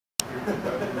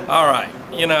All right,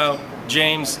 you know,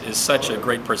 James is such a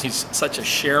great person. He's such a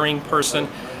sharing person.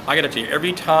 I got to tell you,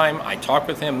 every time I talk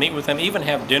with him, meet with him, even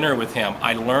have dinner with him,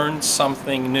 I learn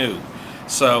something new.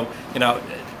 So, you know,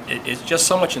 it's just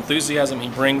so much enthusiasm he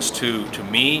brings to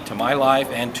me, to my life,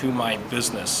 and to my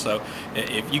business. So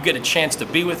if you get a chance to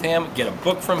be with him, get a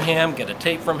book from him, get a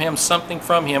tape from him, something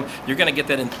from him, you're going to get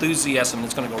that enthusiasm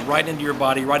that's going to go right into your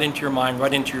body, right into your mind,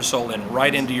 right into your soul, and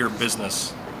right into your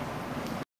business.